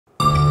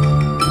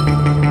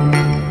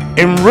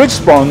In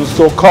response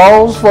to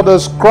calls for the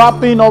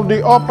scrapping of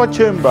the upper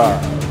chamber,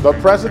 the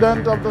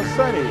President of the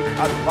Senate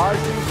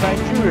advises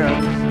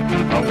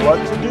Nigerians on what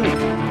to do.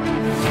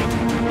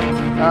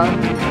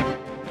 And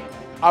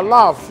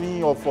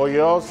Alaafin of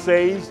Oyo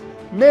says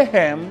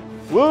mayhem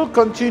will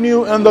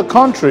continue in the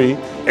country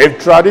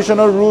if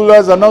traditional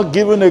rulers are not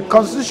given a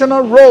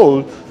constitutional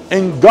role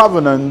in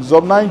governance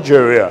of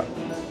Nigeria.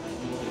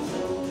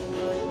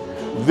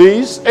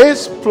 This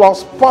is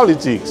Plus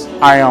Politics.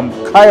 I am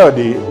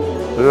Kayode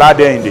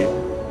Ladende.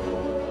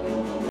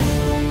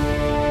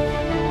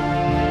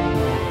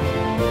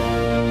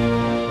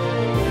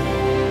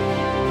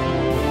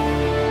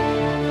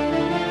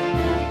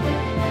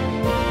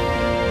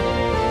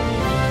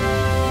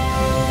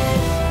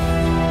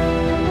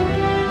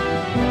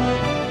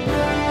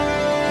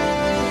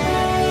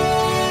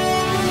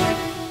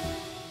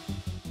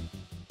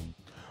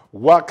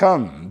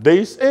 Welcome.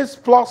 This is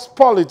Plus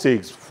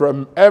Politics.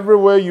 From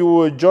everywhere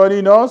you are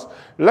joining us,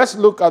 let's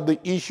look at the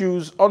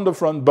issues on the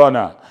front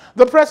burner.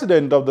 The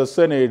President of the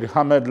Senate,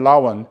 Ahmad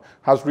Lawan,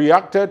 has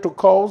reacted to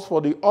calls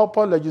for the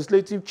upper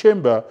legislative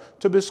chamber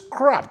to be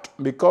scrapped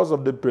because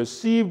of the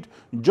perceived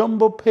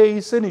jumbo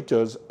pay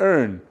senators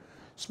earn.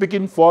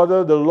 Speaking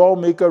further, the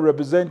lawmaker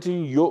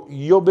representing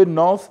Yobe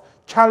North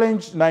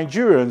challenged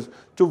Nigerians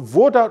to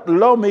vote out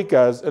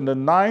lawmakers in the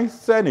 9th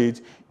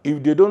Senate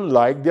if they don't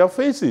like their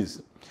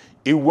faces.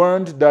 He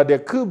warned that there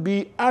could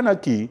be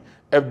anarchy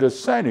if the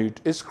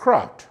Senate is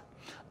scrapped,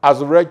 as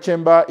the Red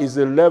Chamber is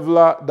a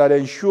leveler that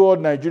ensured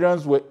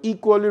Nigerians were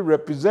equally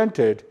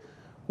represented.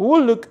 We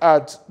will look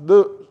at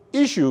the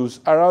issues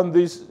around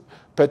this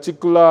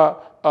particular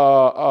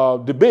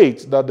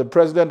debate that the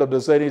President of the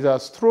Senate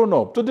has thrown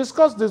up. To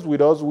discuss this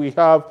with us, we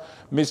have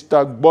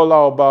Mr.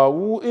 Gbola Oba,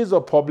 who is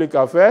a public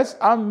affairs,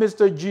 and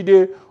Mr.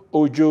 Jide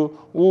Ojo,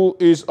 who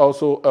is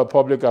also a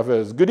public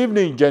affairs. Good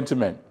evening,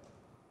 gentlemen.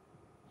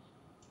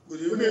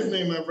 Good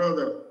evening, my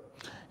brother.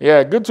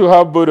 Yeah, good to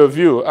have both of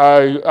you.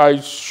 I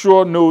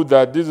sure know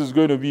that this is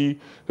going to be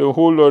a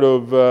whole lot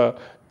of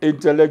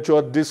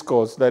intellectual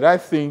discourse that I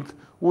think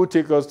will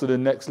take us to the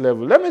next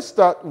level. Let me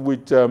start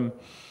with,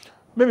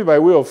 maybe by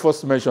way of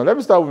first mention, let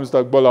me start with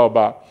Mr. Gbola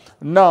Oba.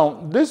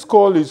 Now, this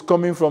call is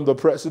coming from the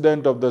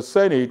President of the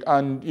Senate,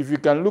 and if you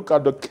can look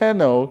at the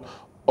kernel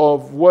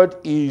of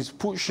what he's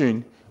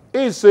pushing,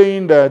 he's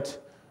saying that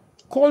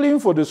calling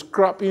for the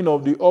scrapping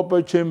of the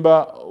upper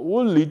chamber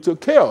will lead to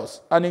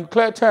chaos. And in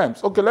clear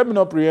terms, okay, let me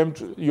not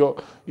preempt your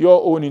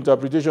own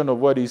interpretation of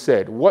what he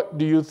said. What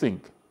do you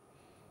think?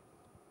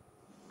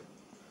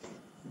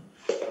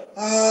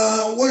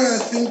 What I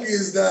think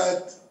is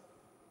that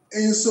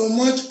in so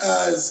much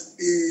as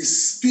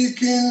he's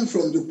speaking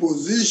from the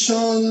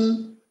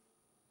position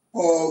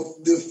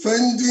of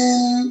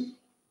defending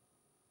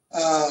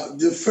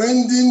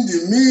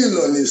the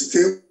meal on his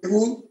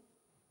table,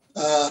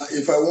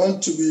 if I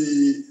want to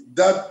be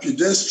that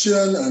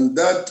pedestrian and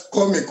that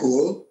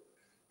comical,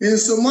 in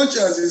so much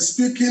as he's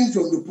speaking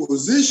from the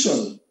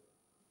position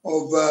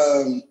of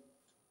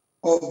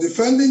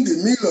defending the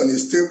meal on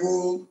his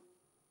table,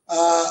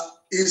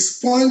 his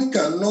point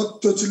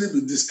cannot totally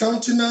be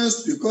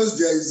discountenanced because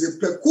there is a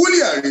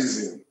peculiar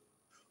reason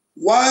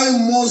why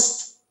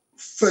most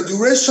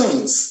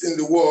federations in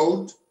the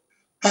world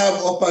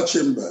have upper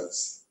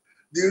chambers.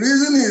 The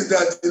reason is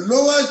that the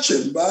lower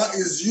chamber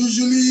is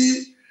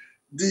usually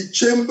the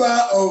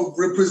chamber of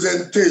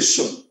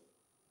representation.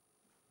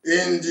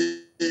 In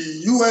the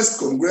US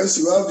Congress,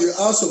 you have the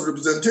House of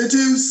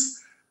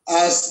Representatives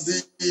as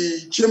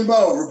the chamber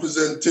of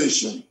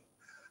representation.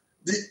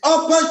 The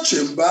upper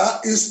chamber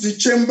is the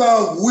chamber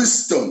of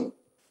wisdom.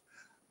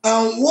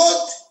 And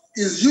what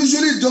is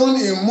usually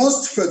done in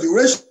most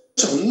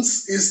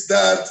federations is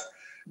that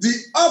the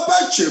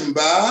upper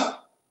chamber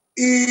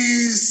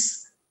is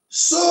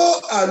so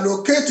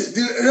allocated,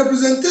 the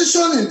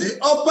representation in the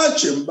upper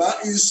chamber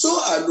is so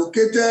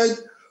allocated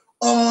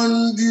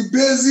on the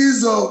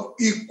basis of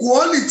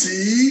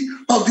equality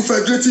of the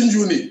federating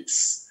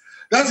units.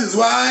 That is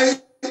why,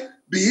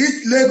 be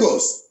it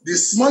Lagos, the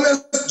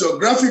smallest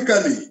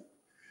geographically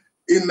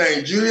in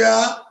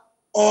Nigeria,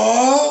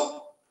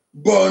 or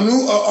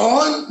Borno,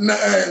 or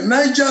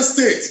Niger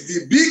State,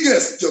 the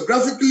biggest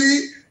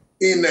geographically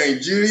in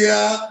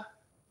Nigeria,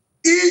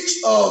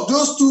 each of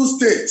those two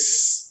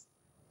states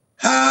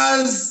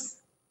has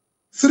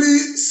 3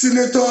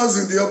 senators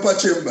in the upper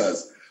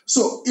chambers.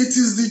 So it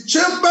is the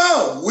chamber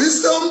of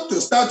wisdom to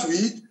start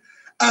with,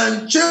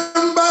 and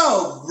chamber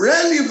of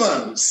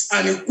relevance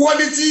and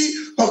equality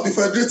of the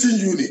federating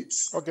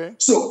units. Okay.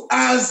 So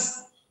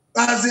as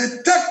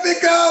a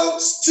technical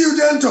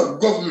student of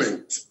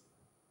government,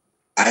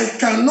 I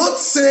cannot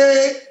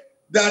say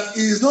that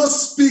he is not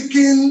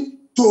speaking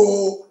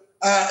to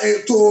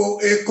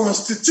a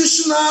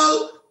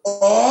constitutional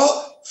or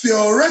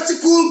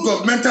theoretical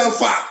governmental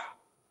fact.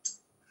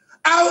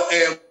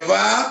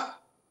 However,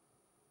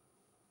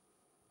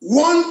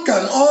 one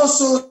can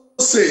also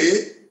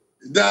say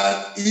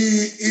that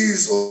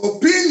his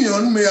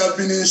opinion may have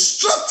been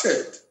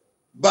instructed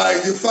by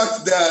the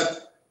fact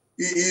that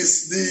he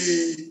is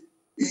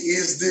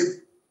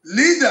the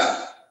leader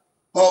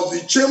of the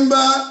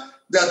chamber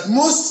that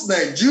most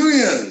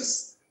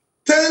Nigerians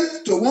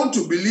tend to want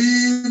to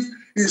believe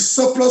is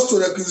surplus to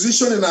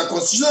requisition in our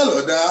constitutional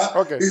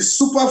order, is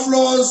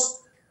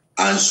superfluous,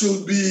 and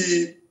should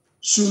be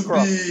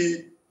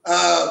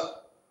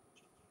cut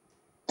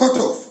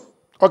off.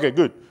 Okay,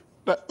 good.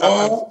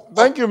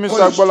 Thank you,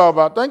 Mr.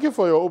 Agbolaba. Thank you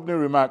for your opening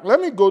remark. Let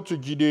me go to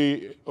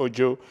Jide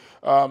Ojo.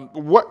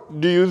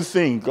 What do you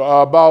think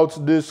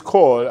about this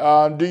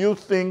call? Do you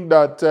think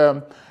that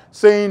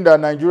saying that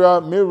Nigeria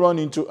may run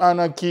into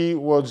anarchy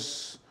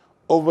was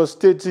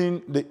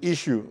overstating the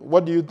issue?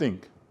 What do you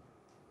think?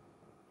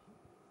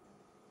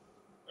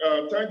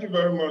 Thank you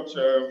very much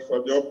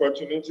for the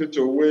opportunity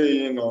to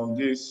weigh in on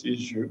this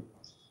issue.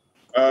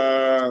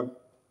 Well,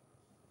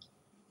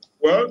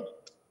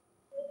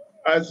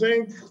 I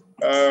think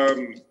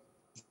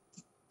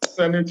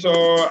Senator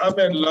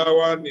Ahmed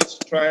Lawan is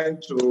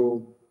trying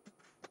to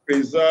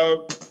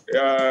preserve,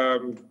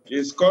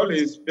 his call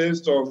is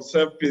based on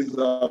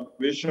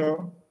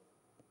self-preservation.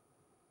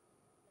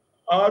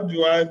 How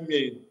do I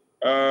mean?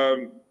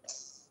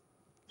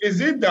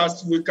 Is it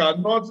that we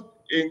cannot,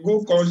 in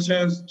good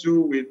conscience,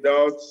 do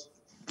without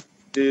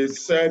the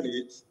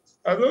Senate?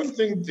 I don't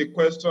think the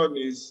question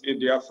is in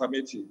the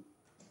affirmative.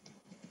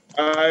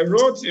 I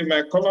wrote in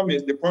my column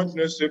in the Punch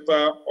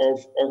newspaper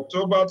of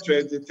October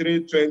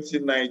 23,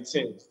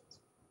 2019.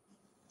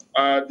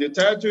 The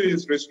title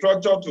is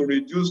Restructure to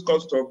Reduce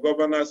Cost of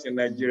Governance in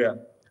Nigeria.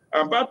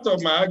 And part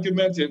of my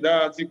argument in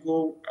that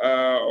article,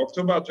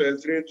 October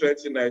 23,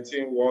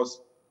 2019,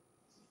 was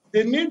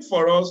the need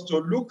for us to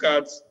look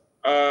at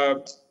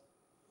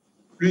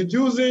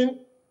reducing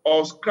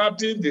or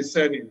scrapping the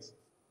Senate.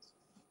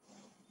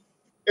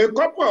 A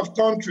couple of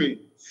countries,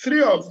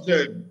 3 of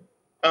them,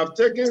 have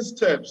taken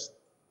steps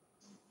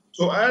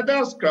to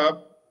either scrap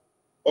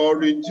or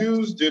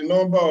reduce the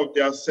number of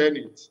their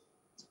Senate.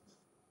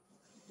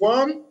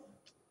 One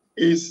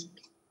is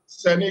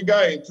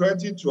Senegal in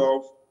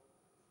 2012,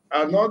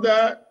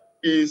 another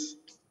is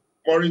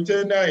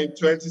Mauritania in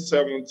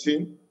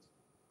 2017,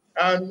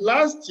 and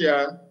last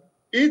year,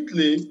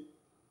 Italy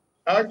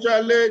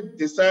actually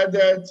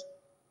decided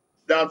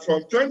that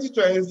from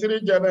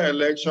 2023 general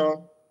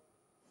election,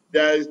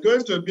 there is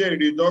going to be a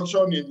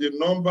reduction in the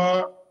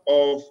number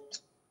of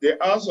the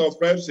House of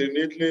Reps in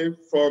Italy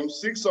from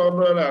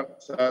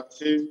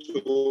 613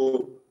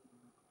 to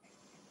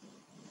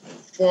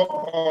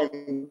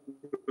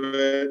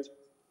 400,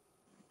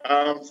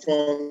 and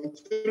from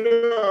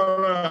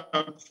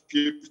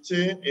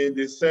 315 in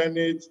the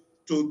Senate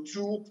to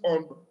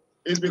 200.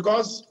 It's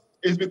because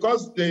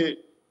they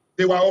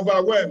were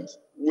overwhelmed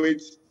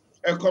with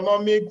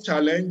economic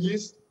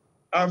challenges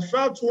and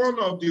felt one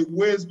of the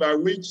ways by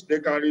which they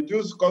can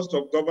reduce cost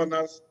of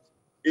governance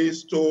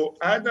is to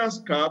either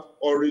scrap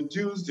or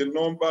reduce the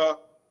number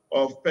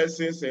of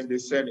persons in the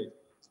Senate.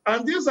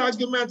 And this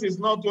argument is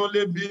not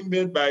only being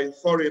made by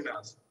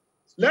foreigners.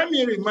 Let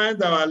me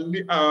remind our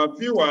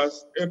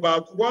viewers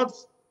about what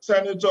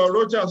Senator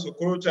Rochas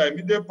Okorocha,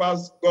 immediate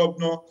past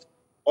governor,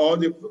 or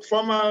the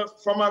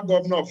former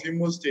governor of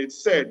Imo State,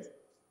 said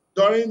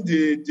during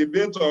the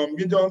debate on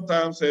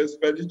medium-term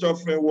expenditure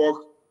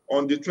framework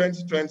on the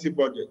 2020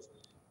 budget.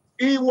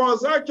 He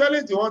was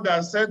actually the one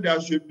that said there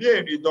should be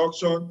a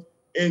reduction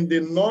in the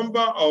number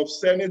of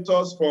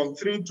senators from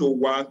 3 to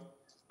 1,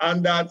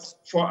 and that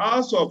for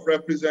House of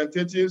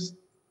Representatives,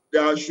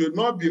 there should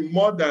not be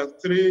more than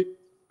 3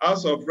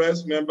 House of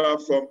Reps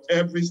members from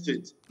every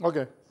state.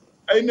 Okay.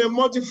 In a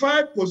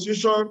modified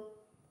position,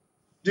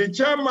 the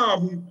chairman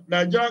of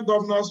Nigerian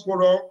Governors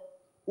Forum,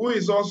 who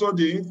is also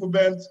the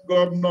incumbent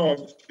governor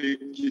of the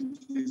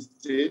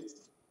state,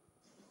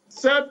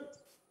 said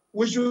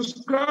we should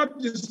scrap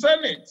the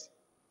Senate.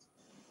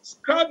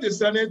 Scrap the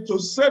Senate to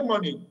save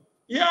money.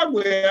 Here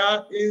we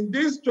are in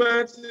this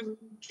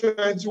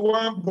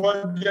 2021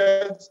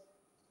 budget,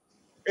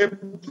 a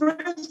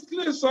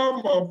princely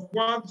sum of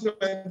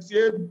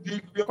 128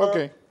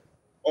 billion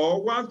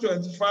or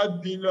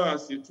 125 billion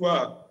as it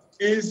were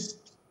is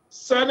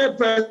Senate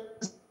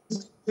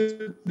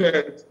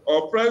President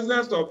or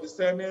President of the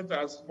Senate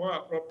as more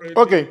appropriate.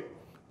 Okay.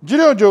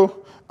 Jide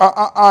Ojo,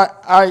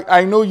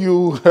 I know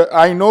you,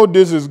 I know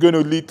this is going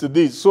to lead to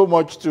this, so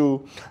much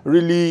to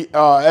really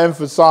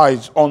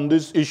emphasize on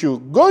this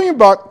issue. Going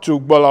back to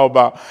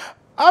Gbolaoba,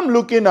 I'm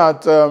looking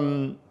at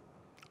the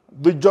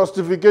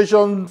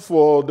justification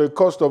for the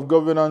cost of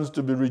governance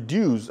to be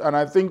reduced, and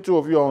I think 2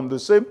 of you are on the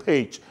same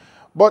page.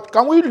 But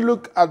can we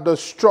look at the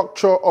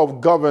structure of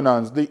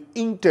governance, the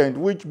intent,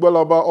 which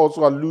Gbolaoba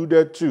also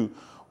alluded to?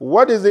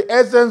 What is the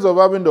essence of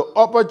having the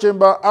upper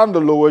chamber and the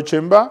lower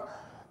chamber?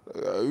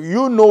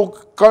 You know,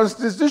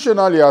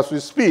 constitutionally as we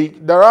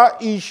speak, there are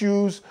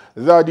issues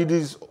that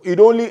it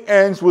only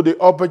ends with the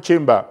upper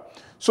chamber.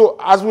 So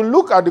as we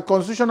look at the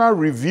constitutional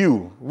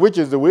review, which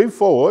is the way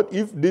forward,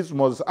 if this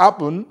must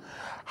happen,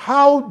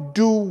 how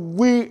do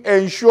we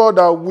ensure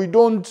that we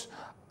don't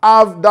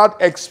have that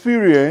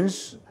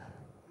experience,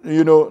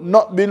 you know,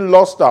 not being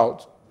lost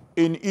out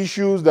in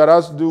issues that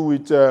has to do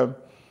with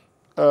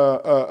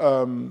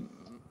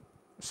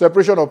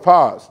separation of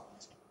powers?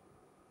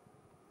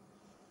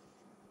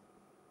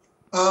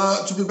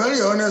 To be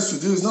very honest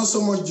with you, it's not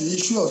so much the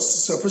issue of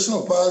separation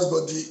of powers,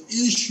 but the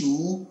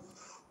issue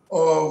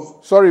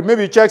of... Sorry,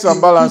 maybe checks and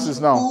balances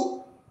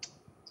now.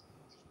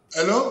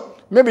 Hello?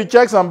 Maybe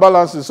checks and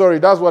balances. Sorry,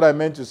 that's what I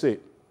meant to say.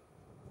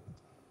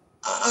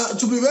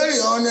 To be very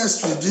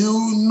honest with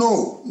you,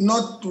 no,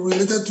 not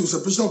related to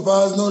separation of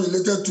powers, not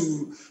related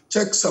to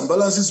checks and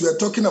balances. We are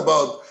talking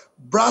about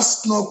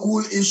brass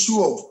knuckle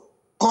issue of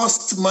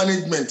cost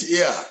management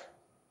here.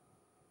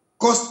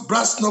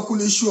 Brass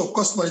knuckle issue of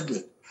cost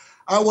management.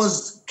 I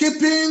was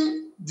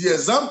keeping the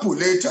example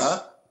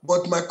later,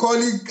 but my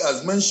colleague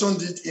has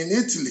mentioned it in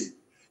Italy.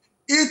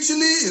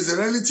 Italy is a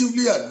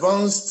relatively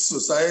advanced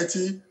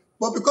society,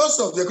 but because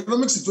of the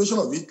economic situation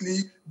of Italy,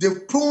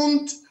 they've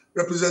pruned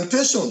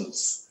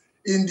representations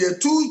in their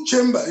two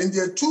chambers, in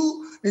their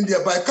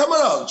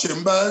bicameral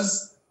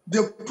chambers.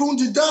 They've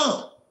pruned it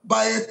down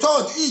by a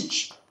third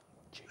each.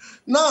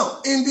 Now,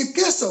 in the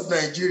case of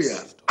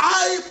Nigeria,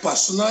 I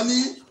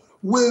personally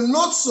will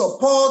not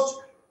support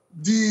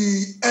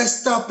the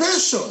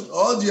extirpation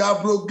or the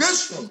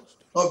abrogation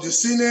of the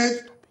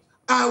Senate.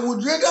 I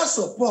would rather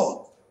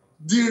support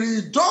the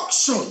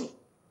reduction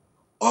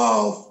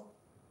of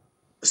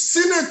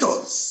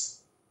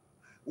senators.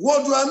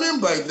 What do I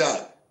mean by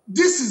that?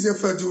 This is a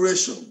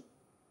federation.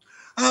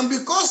 And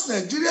because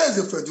Nigeria is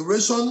a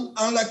federation,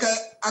 and like I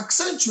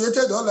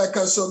accentuated or like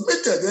I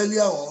submitted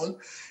earlier on,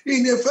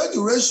 in a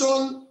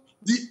federation,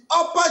 the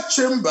upper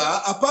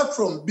chamber, apart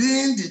from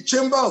being the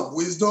chamber of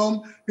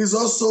wisdom, is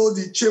also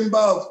the chamber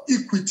of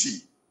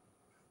equity.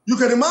 You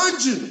can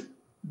imagine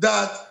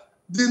that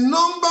the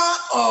number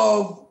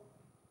of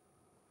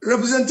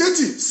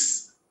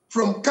representatives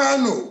from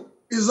Kano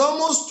is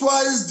almost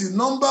twice the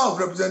number of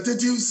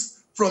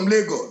representatives from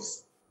Lagos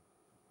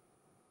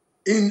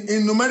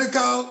in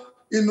numerical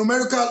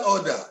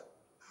order.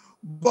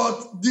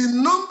 But the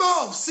number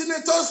of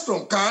senators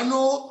from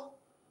Kano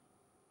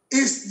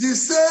is the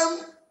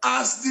same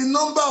as the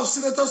number of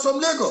senators from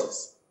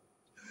Lagos.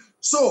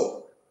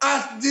 So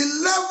at the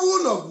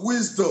level of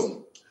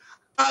wisdom,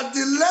 at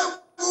the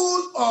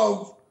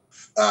level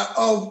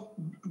of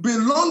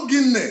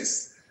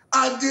belongingness,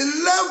 at the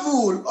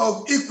level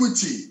of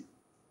equity,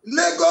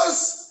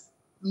 Lagos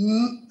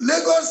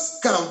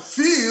can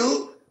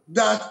feel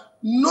that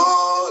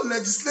no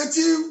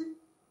legislative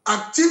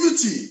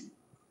activity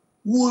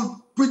would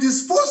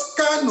predispose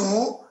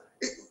Kano,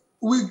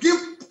 will give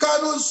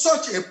Kano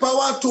such a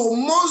power to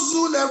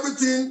muzzle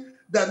everything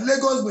that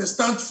Lagos may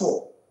stand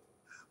for.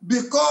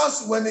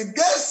 Because when it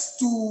gets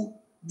to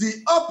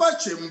the upper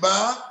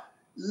chamber,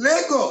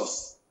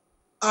 Lagos,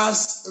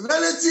 as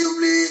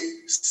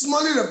relatively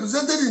smallly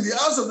represented in the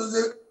House of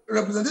the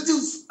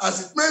Representatives as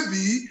it may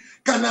be,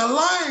 can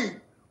align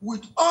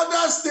with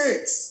other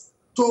states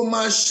to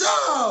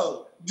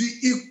marshal the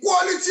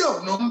equality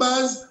of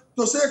numbers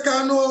to say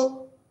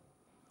Kano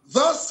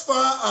thus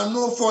far and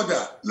no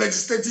further,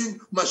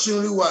 legislative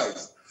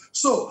machinery-wise.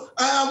 So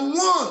I am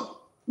one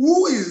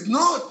who is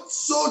not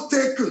so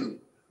taken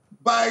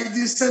by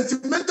the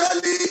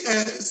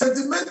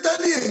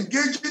sentimentally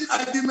engaging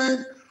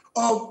argument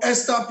of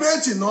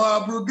extirpating or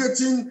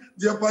abrogating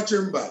the upper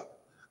chamber.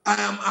 I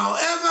am,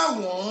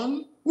 however,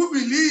 one who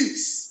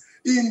believes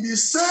in the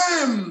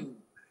same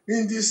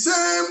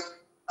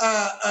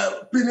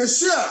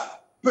panacea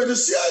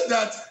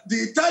that the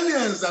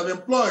Italians have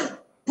employed,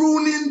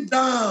 pruning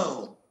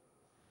down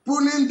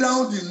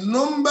the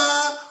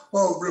number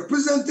of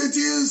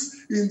representatives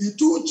in the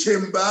two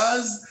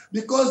chambers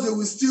because they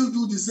will still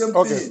do the same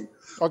thing.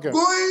 Okay.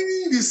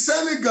 Going the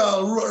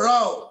Senegal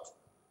route,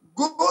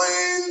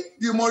 going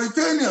the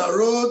Mauritania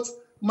route,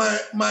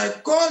 my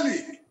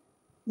colleague,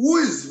 who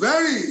is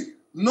very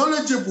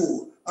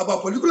knowledgeable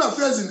about political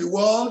affairs in the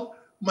world,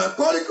 my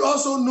colleague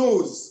also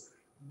knows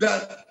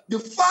that the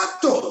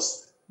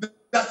factors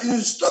that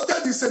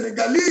instructed the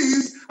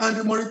Senegalese and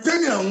the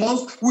Mauritanian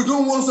ones, we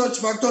don't want such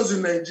factors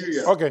in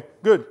Nigeria. Okay,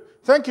 good.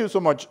 Thank you so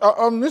much.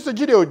 Mr.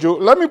 Jide Ojo,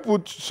 let me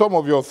put some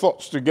of your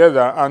thoughts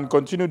together and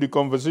continue the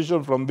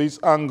conversation from this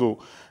angle.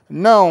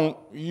 Now,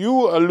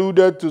 you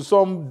alluded to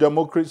some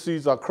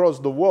democracies across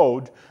the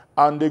world,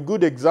 and a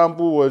good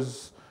example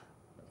was,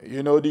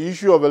 the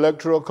issue of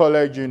electoral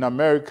college in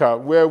America,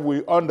 where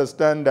we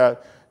understand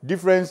that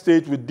different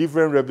states with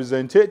different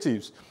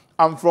representatives.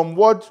 And from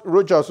what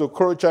Rochas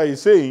Okorocha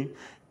is saying,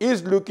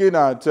 is looking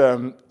at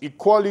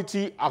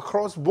equality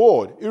across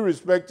board,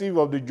 irrespective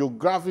of the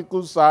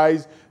geographical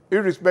size,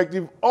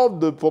 irrespective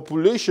of the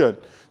population.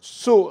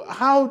 So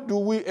how do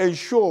we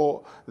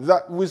ensure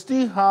that we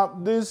still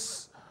have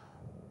this,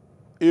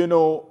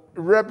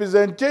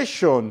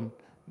 representation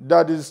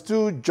that is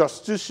still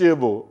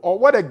justiciable? Or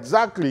what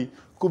exactly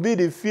could be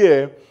the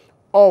fear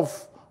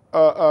of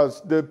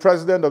the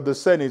president of the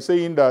Senate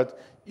saying that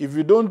if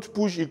you don't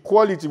push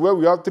equality where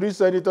we have 3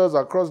 senators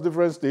across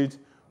different states,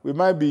 we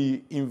might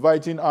be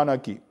inviting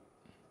anarchy?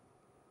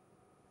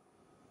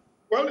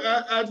 Well,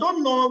 I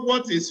don't know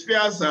what his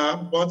fears are,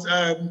 but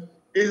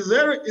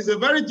it's a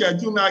very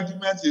genuine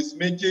argument he's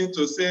making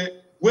to say,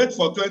 wait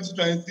for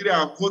 2023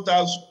 and vote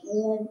out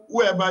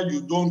whoever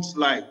you don't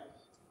like.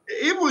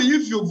 even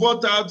if you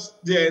vote out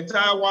the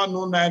entire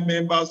 109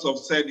 members of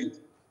Senate,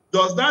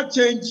 does that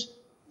change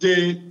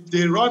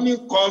the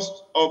running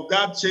cost of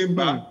that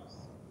chamber?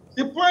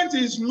 The point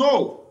is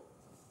no.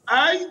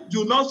 I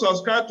do not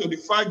subscribe to the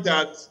fact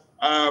that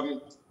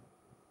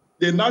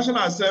the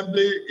National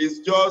Assembly is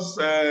just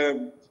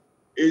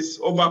is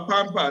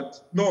over-pampered.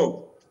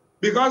 No,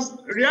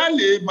 because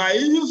really my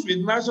issues with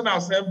National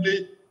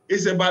Assembly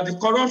is about the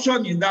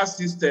corruption in that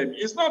system.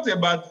 It's not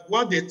about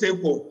what they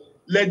take home.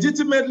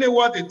 Legitimately,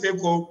 what they take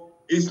home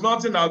is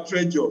nothing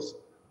outrageous.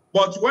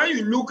 But when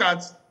you look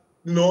at,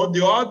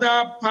 the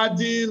other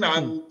padding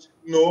and,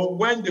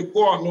 when they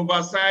go on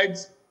oversight,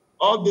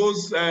 all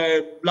those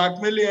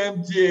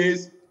blackmailing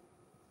MDAs,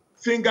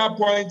 finger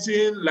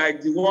pointing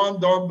like the one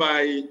done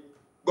by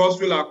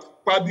Godswill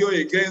Akpabio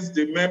against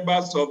the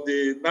members of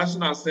the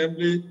National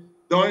Assembly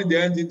during the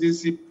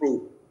NDDC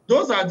probe.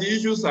 Those are the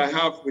issues I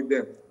have with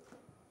them.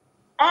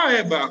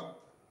 However,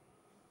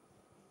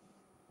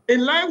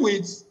 in line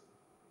with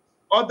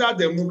other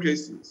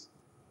democracies,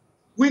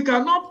 we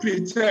cannot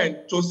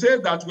pretend to say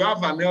that we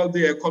have an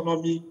healthy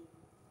economy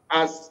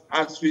as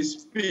we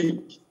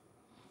speak.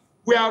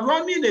 We are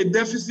running a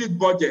deficit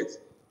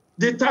budget.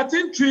 The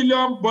 13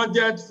 trillion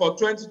budget for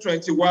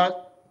 2021,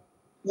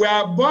 we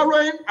are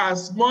borrowing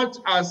as much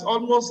as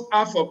almost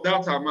half of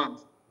that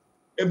amount,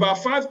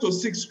 about 5 to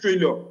 6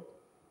 trillion,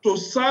 to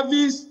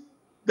service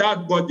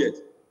that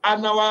budget.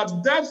 And our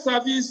debt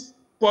service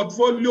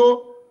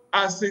portfolio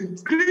has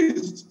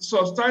increased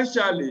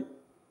substantially,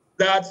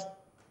 that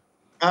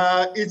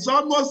it's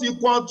almost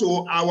equal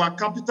to our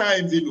capital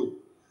envelope.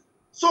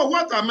 So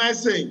what am I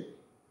saying?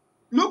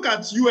 Look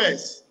at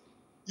US.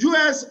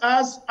 US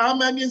has how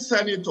many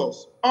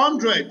senators?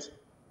 100.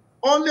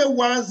 Only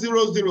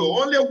 100,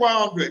 only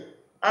 100.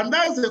 And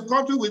that's a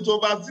country with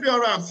over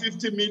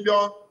 350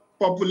 million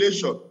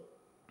population.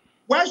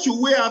 Why should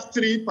we have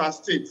 3 per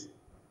state?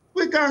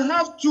 We can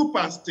have 2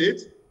 per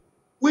state.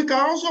 We can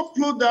also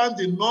pull down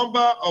the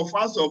number of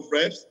House of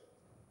Reps,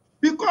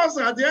 because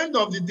at the end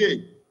of the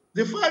day,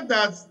 the fact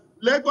that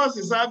Lagos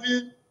is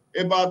having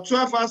about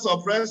 12 House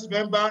of Reps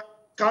members,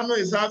 Kano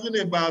is having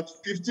about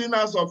 15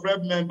 House of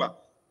Reps members,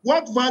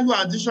 what value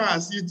addition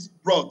has it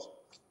brought?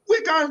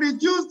 We can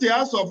reduce the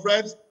House of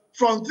Reps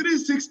from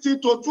 360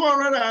 to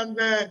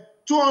 200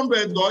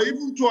 or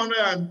even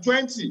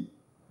 220.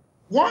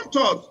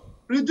 1/3,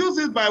 reduce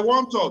it by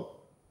 1/3.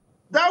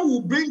 That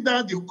will bring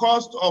down the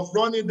cost of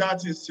running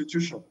that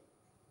institution.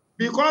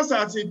 Because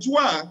as it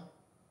were,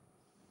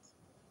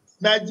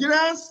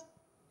 Nigerians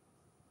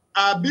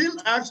are being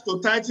asked to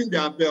tighten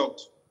their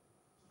belt.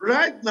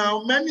 Right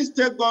now, many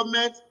state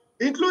governments,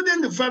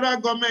 including the federal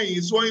government,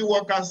 is owing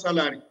workers'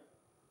 salary.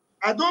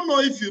 I don't know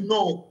if you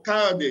know,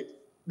 Kayode,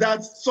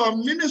 that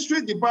some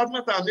ministry,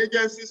 departments, and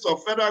agencies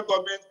of federal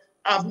government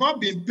have not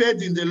been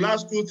paid in the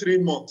last 2-3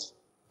 months.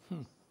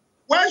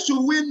 Why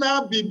should we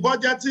now be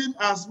budgeting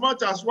as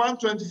much as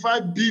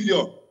 125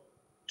 billion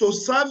to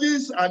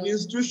service an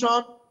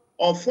institution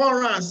of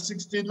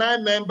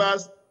 469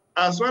 members,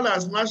 as well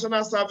as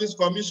National Service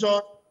Commission,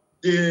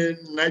 the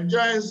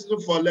Nigerian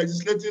Institute for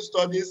Legislative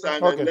Studies,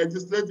 and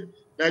the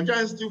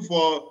Nigerian Institute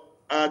for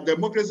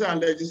Democracy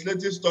and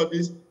Legislative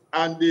Studies,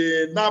 and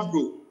the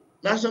NABRO,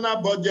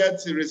 National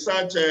Budget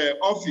Research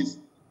Office?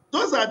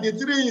 Those are the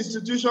 3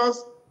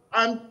 institutions,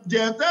 and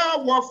the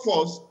entire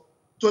workforce,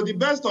 to the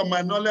best of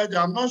my knowledge,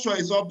 I'm not sure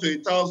it's up to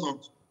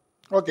 1,000.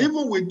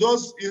 Even with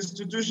those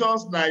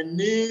institutions like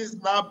NIS,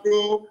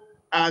 NABRO,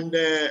 and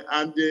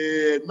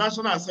the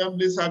National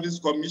Assembly Service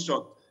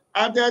Commission,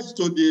 added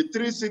to the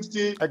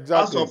 360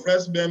 House of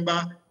Reps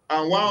member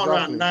and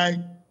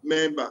 109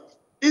 member.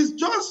 It's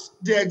just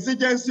the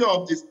exigency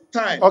of this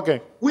time.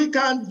 We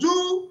can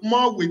do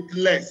more with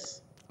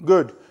less.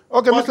 Good.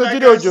 Okay, but Mr.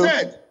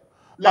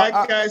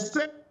 I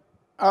said,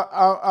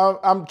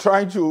 I'm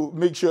trying to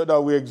make sure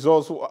that we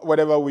exhaust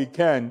whatever we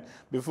can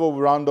before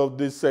we round off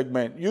this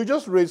segment. You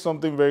just raised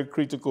something very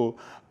critical,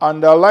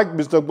 and I'd like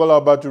Mr.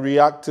 Gbolaba to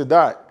react to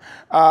that.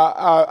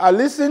 I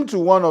listened to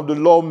one of the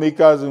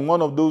lawmakers in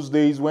one of those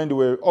days when they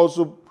were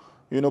also,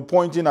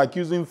 pointing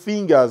accusing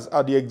fingers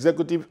at the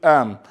executive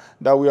arm,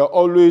 that we are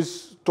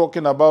always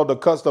talking about the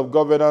cost of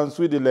governance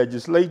with the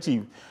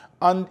legislative.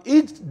 And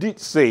it did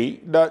say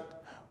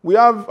that we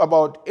have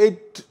about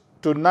 8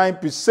 to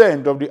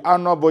 9% of the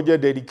annual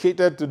budget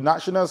dedicated to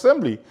National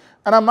Assembly.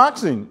 And I'm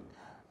asking,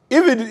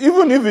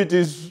 even if it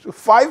is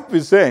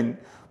 5%,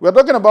 we're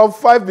talking about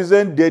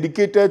 5%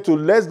 dedicated to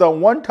less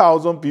than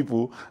 1,000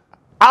 people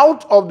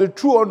out of the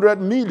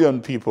 200 million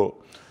people.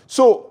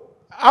 So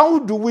how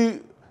do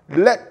we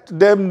let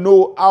them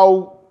know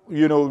how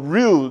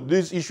real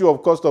this issue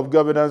of cost of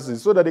governance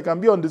is, so that they can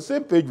be on the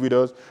same page with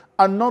us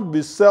and not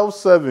be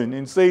self-serving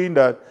in saying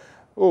that,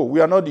 oh,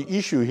 we are not the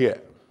issue here?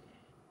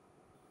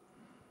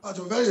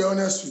 To be very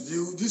honest with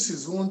you, this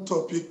is one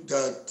topic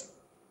that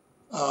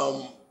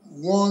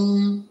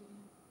one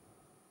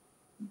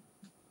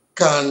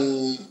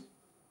can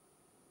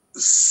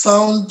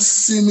sound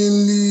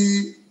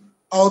seemingly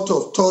out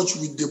of touch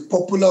with the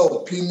popular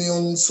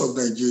opinions of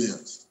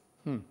Nigerians.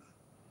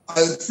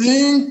 I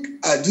think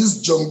at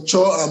this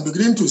juncture, I'm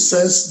beginning to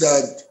sense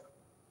that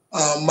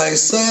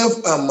myself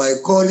and my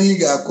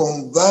colleague are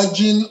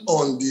converging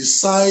on the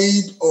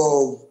side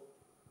of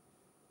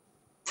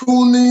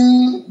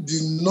pruning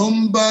the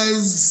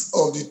numbers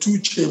of the two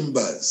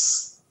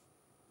chambers.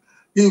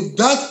 If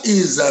that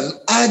is an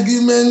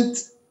argument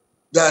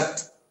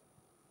that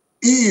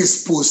he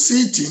is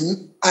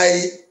positing,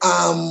 I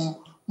am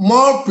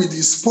more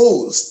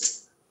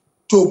predisposed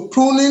to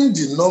pruning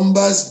the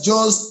numbers,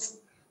 just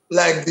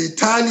like the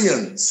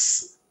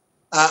Italians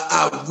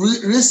have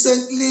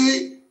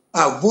recently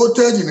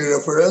voted in a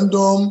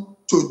referendum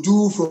to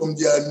do from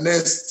their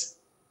next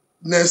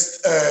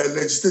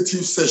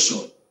legislative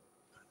session.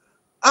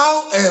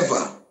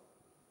 However,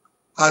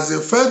 as a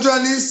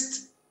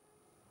federalist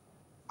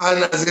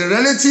and as a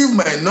relative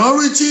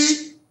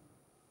minority,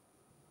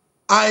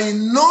 I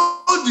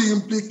know the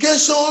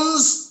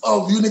implications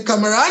of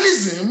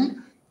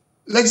unicameralism,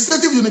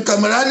 legislative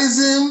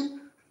unicameralism,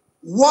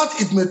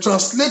 what it may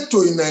translate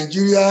to in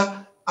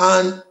Nigeria,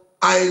 and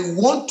I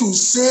want to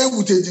say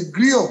with a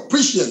degree of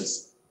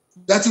prescience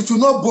that it will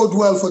not bode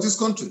well for this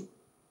country.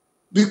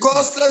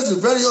 Because let's be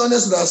very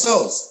honest with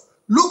ourselves.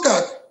 Look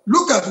at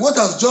what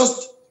has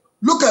just,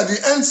 look at the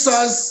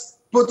NSAS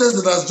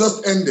protest that has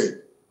just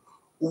ended.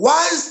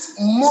 Whilst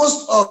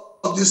most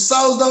of the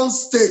southern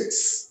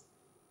states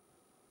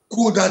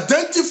could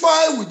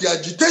identify with the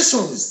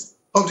agitations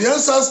of the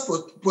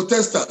NSAS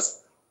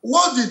protesters,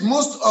 what did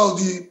most of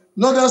the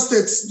northern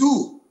states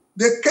do?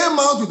 They came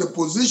out with a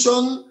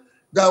position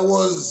that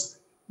was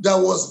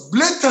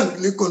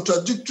blatantly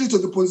contradictory to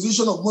the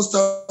position of most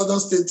southern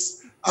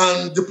states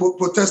and the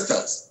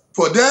protesters.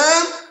 For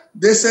them,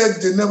 they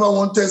said they never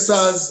wanted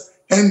SARS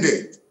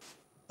ended.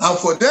 And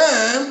for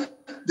them,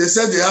 they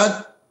said they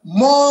had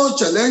more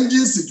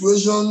challenging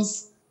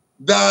situations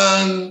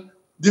than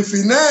the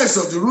finesse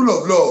of the rule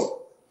of law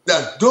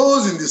that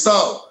those in the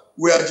South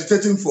were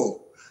agitating for.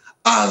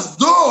 As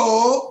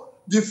though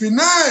the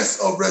finesse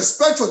of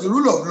respect for the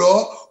rule of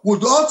law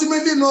would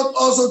ultimately not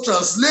also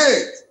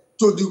translate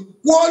to the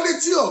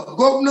quality of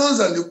governance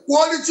and the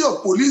quality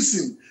of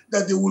policing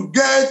that they will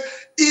get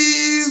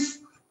if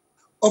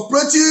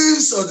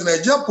operatives of the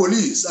Nigerian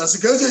police and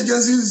security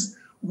agencies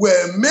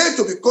were made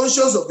to be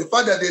conscious of the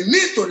fact that they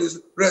need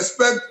to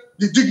respect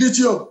the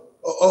dignity of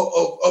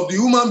the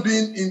human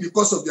being in the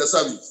course of their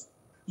service.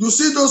 You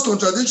see those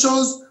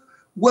contradictions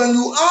when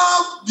you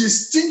have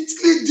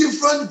distinctly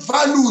different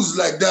values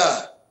like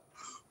that.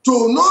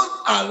 To not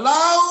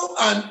allow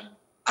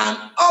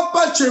an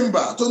upper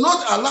chamber, to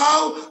not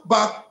allow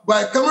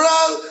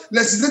bicameral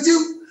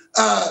legislative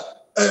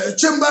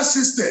chamber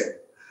system,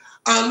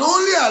 and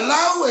only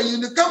allow a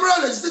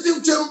unicameral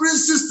legislative chambering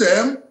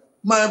system,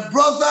 my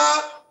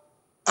brother,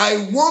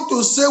 I want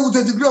to say with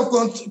a degree of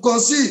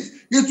conceit,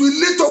 it will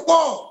lead to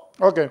war.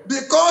 Okay.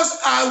 Because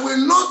I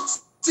will not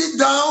sit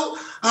down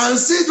and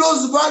see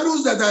those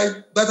values that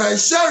I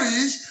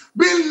cherish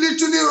being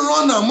literally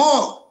run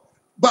amok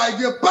by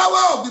the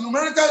power of the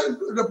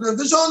numerical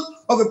representation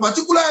of a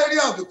particular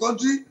area of the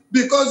country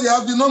because they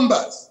have the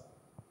numbers.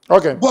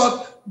 Okay.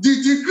 But the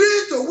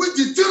degree to which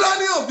the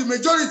tyranny of the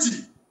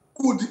majority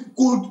could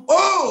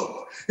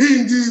hold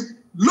in the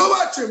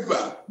lower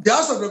chamber, the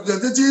House of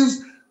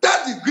Representatives,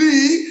 that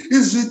degree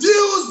is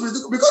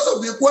reduced because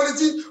of the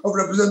equality of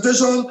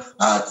representation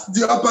at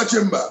the upper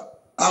chamber.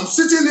 I'm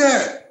sitting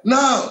here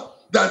now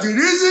that the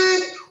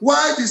reason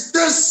why the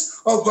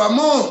states of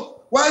Vermont,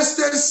 why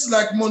states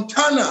like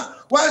Montana,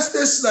 why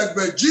states like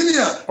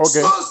Virginia,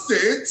 some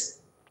states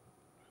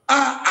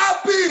are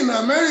happy in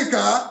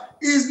America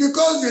is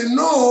because they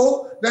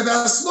know that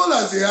as small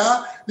as they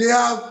are, they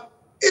have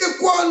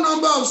equal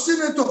number of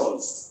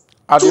senators.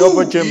 At the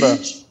upper chamber.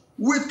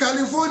 With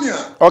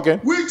California. Okay.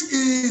 Which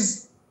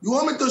is, you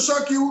want me to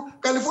shock you,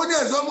 California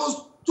is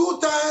almost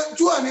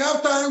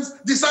 2.5 times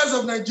the size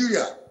of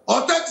Nigeria.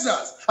 Or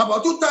Texas,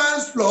 about 2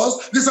 times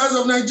plus the size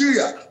of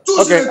Nigeria.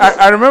 Okay,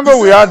 I remember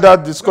we had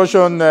that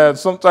discussion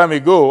some time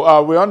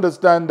ago. We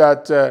understand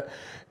that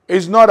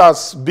it's not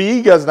as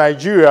big as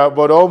Nigeria,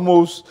 but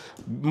almost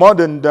more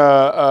than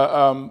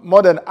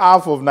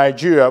half of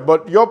Nigeria.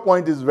 But your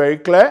point is very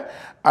clear,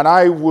 and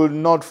I will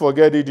not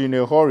forget it in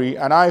a hurry.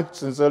 And I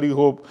sincerely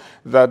hope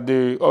that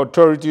the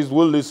authorities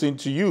will listen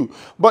to you.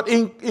 But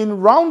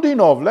in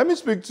rounding off, let me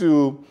speak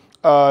to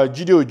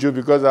Jide Ojo,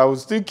 because I will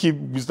still keep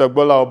Mr.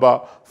 Bola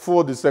Oba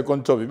for the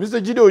second topic.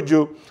 Mr. Jide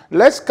Ojo,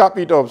 let's cap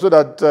it up so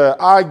that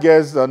our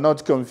guests are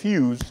not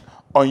confused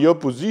on your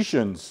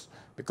positions,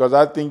 because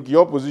I think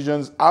your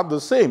positions are the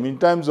same in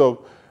terms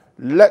of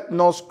let's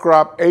not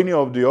scrap any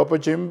of the upper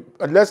chamber,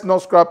 let's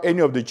not scrap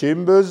any of the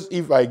chambers,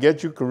 if I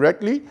get you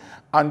correctly.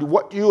 And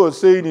what you are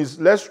saying is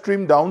let's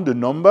trim down the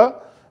number.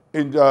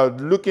 In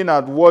looking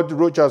at what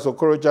Rochas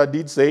Okorocha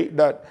did say,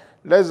 that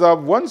let's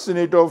have one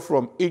senator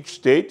from each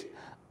state,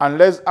 and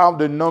let's have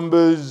the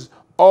numbers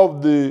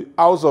of the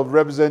House of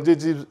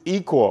Representatives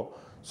equal.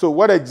 So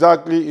what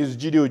exactly is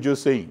Jide Ojo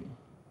saying?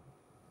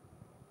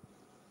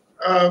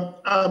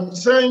 I'm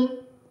saying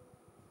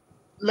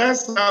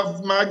let's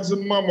have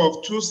maximum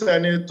of 2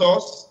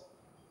 senators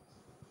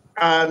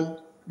and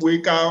we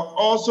can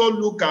also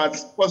look at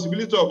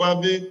possibility of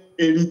having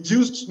a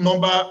reduced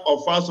number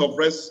of House of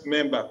Reps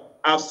members.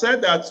 I've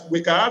said that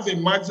we can have a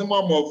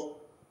maximum of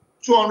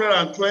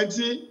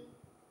 220.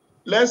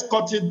 Let's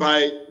cut it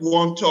by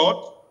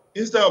 1/3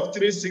 instead of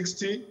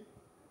 360,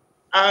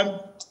 and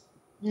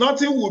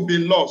nothing will be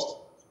lost.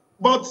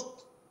 But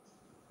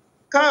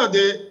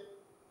Kayode,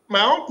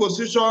 my own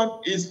position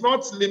is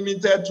not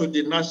limited to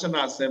the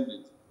National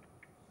Assembly.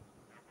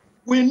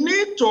 We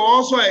need to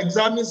also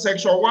examine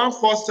Section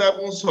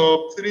 147 sub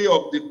 3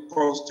 of the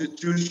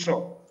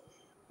Constitution,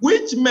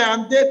 which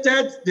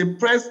mandated the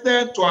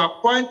president to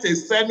appoint a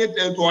Senate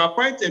and to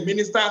appoint a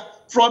minister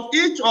from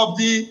each of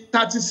the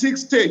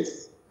 36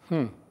 states.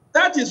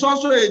 That is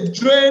also a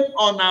drain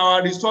on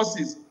our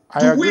resources.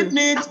 Do we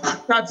need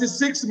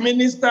 36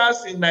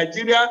 ministers in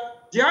Nigeria?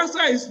 The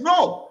answer is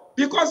no,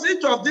 because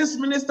each of these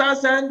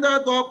ministers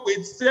ended up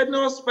with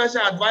senior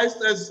special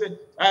advisors,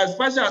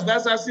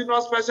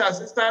 senior special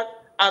assistant,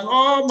 and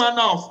all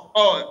manner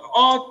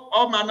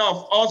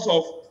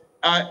of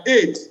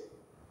aides.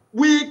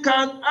 We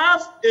can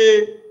have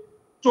a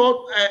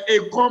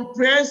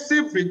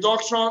comprehensive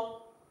reduction,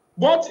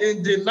 both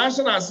in the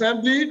National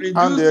Assembly,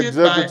 reduce it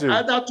by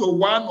either to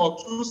 1 or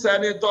 2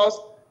 senators,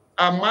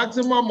 a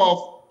maximum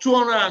of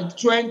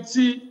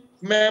 220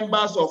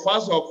 members of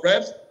House of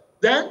Reps.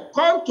 Then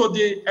come to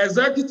the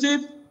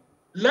executive.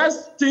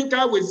 Let's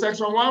tinker with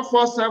Section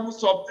 147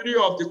 sub 3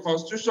 of the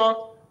Constitution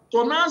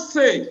to now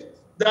say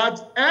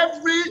that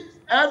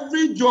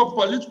every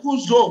geopolitical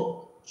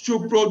zone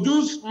should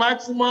produce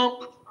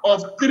maximum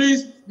of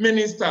 3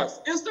 ministers,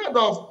 instead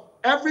of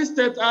every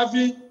state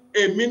having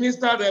a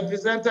minister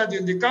represented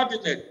in the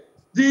cabinet.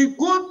 The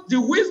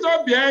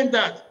wisdom behind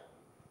that,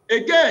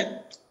 again,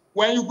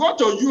 when you go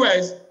to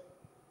US,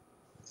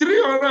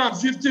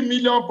 350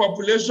 million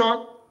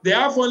population, they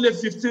have only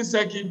 15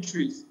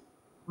 secretaries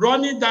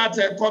running that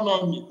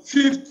economy.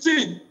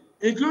 15,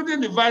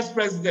 including the vice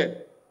president,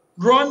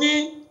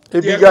 running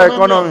the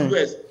economy of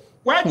US.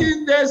 Why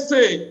didn't they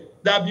say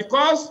that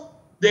because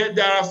there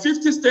are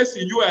 50 states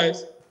in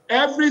US,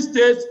 every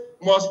state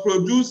must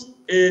produce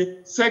a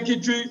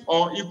secretary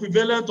or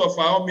equivalent of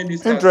our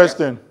ministers?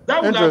 Interesting.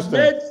 That would have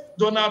made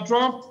Donald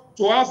Trump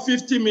to have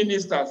 50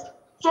 ministers.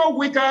 So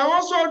we can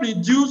also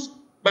reduce,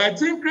 by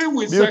tinkering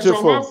with Section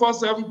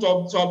 147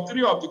 sub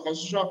 3 of the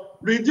Constitution,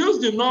 reduce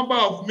the number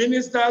of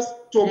ministers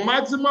to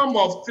maximum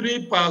of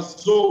 3 per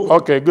zone.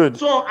 Okay, good.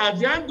 So at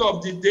the end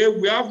of the day,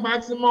 we have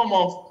maximum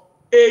of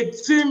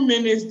 18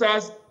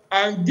 ministers,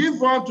 and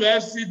give one to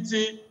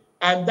FCT,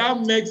 and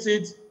that makes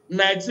it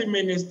 90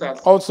 ministers.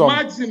 Awesome.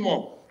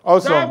 Maximum.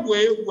 Awesome. That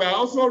way, we are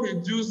also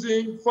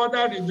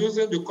further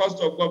reducing the cost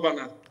of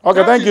governance.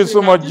 Okay, thank you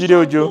so much, Jide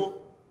Ojo.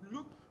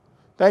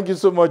 Thank you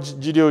so much,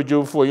 Jide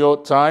Ojo, for your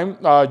time.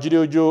 Jide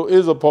Ojo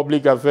is a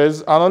public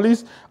affairs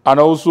analyst, and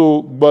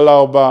also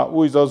Bola Oba,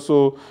 who is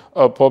also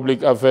a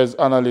public affairs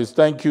analyst.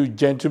 Thank you,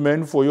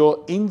 gentlemen, for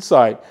your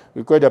insight.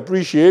 We quite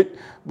appreciate.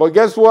 But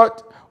guess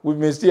what? We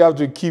may still have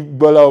to keep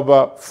Bola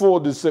Oba for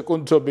the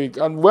second topic.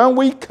 And when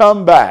we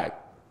come back,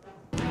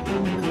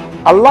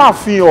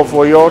 Alaafin of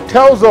Oyo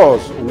tells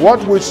us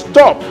what will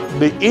stop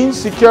the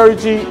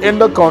insecurity in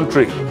the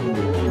country.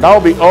 That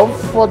will be up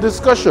for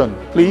discussion.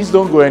 Please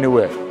don't go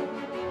anywhere.